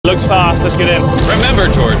Looks fast, let's get in. Remember,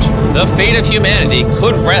 George, the fate of humanity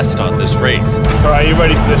could rest on this race. All right, you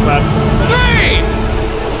ready for this, man? 3,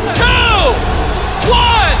 2, 1,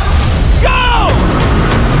 go!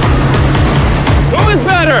 Who is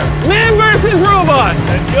better, man versus robot?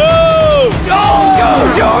 Let's go! Go,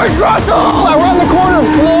 George Russell! I run the corner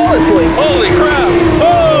flawlessly. Holy crap!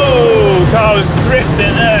 Oh, car was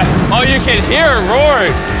drifting there. Oh, you can hear it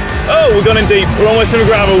roaring. Oh, we're going in deep. We're almost in the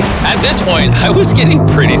gravel. At this point, I was getting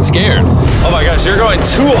pretty scared. Oh my gosh, you're going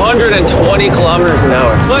 220 kilometers an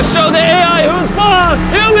hour. Let's show the AI who's boss!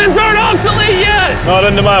 Humans aren't obsolete yet! Not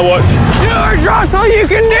under my watch. George Russell, you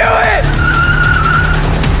can do it!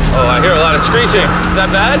 Oh, I hear a lot of screeching. Is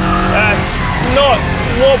that bad? That's not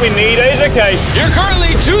what we need. It's okay. You're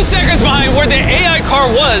currently 2 seconds behind where the AI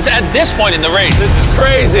car was at this point in the race. This is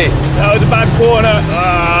crazy. That was a bad corner.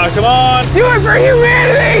 Come on. Do it for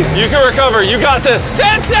humanity! You can recover. You got this.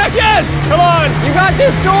 10 seconds! Come on. You got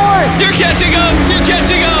this, George! You're catching up. You're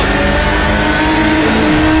catching up.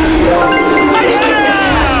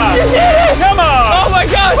 Yeah! You did it! Come on. Oh my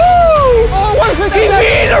gosh. Woo! Oh, what a He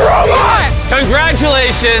beat the robot!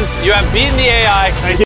 Congratulations. You have beaten the AI. Thank you.